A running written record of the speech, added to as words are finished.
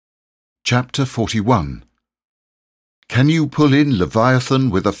Chapter 41. Can you pull in Leviathan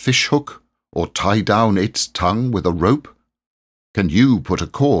with a fish-hook, or tie down its tongue with a rope? Can you put a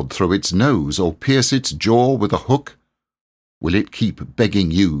cord through its nose, or pierce its jaw with a hook? Will it keep begging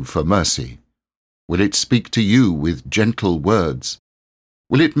you for mercy? Will it speak to you with gentle words?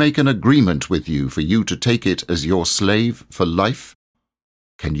 Will it make an agreement with you for you to take it as your slave for life?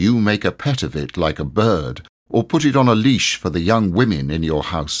 Can you make a pet of it like a bird, or put it on a leash for the young women in your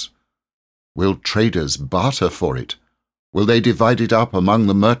house? Will traders barter for it? Will they divide it up among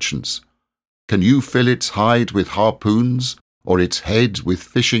the merchants? Can you fill its hide with harpoons, or its head with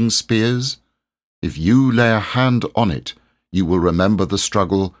fishing spears? If you lay a hand on it, you will remember the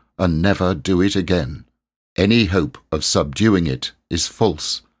struggle and never do it again. Any hope of subduing it is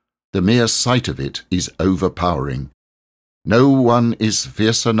false. The mere sight of it is overpowering. No one is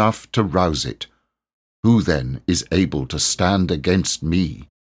fierce enough to rouse it. Who then is able to stand against me?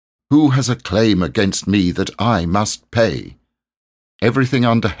 Who has a claim against me that I must pay? Everything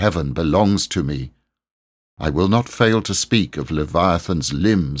under heaven belongs to me. I will not fail to speak of Leviathan's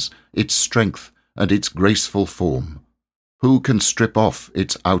limbs, its strength, and its graceful form. Who can strip off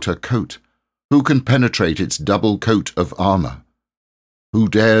its outer coat? Who can penetrate its double coat of armor? Who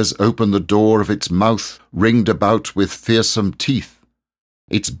dares open the door of its mouth, ringed about with fearsome teeth?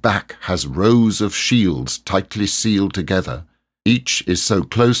 Its back has rows of shields tightly sealed together. Each is so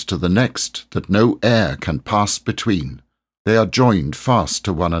close to the next that no air can pass between. They are joined fast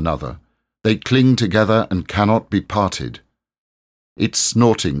to one another. They cling together and cannot be parted. Its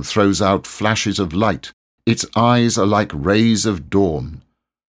snorting throws out flashes of light. Its eyes are like rays of dawn.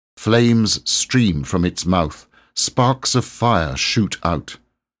 Flames stream from its mouth. Sparks of fire shoot out.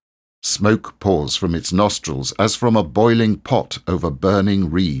 Smoke pours from its nostrils as from a boiling pot over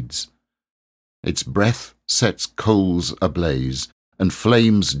burning reeds. Its breath sets coals ablaze, and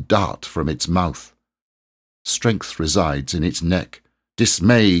flames dart from its mouth. Strength resides in its neck.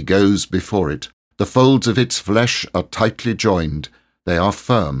 Dismay goes before it. The folds of its flesh are tightly joined. They are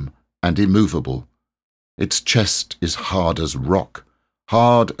firm and immovable. Its chest is hard as rock,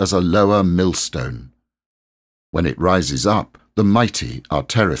 hard as a lower millstone. When it rises up, the mighty are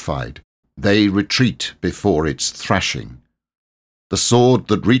terrified. They retreat before its thrashing. The sword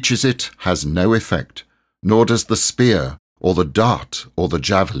that reaches it has no effect, nor does the spear, or the dart, or the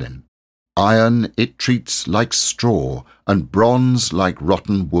javelin. Iron it treats like straw, and bronze like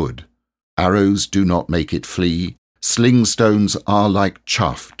rotten wood. Arrows do not make it flee. Sling stones are like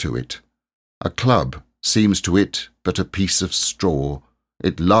chaff to it. A club seems to it but a piece of straw.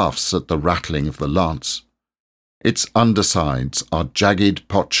 It laughs at the rattling of the lance. Its undersides are jagged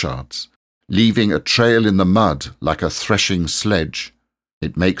potsherds, leaving a trail in the mud like a threshing sledge.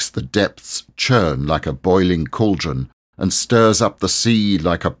 It makes the depths churn like a boiling cauldron, and stirs up the sea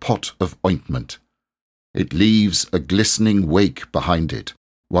like a pot of ointment. It leaves a glistening wake behind it.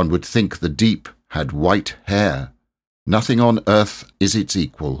 One would think the deep had white hair. Nothing on earth is its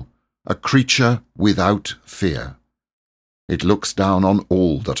equal, a creature without fear. It looks down on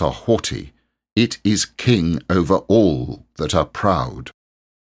all that are haughty. It is king over all that are proud.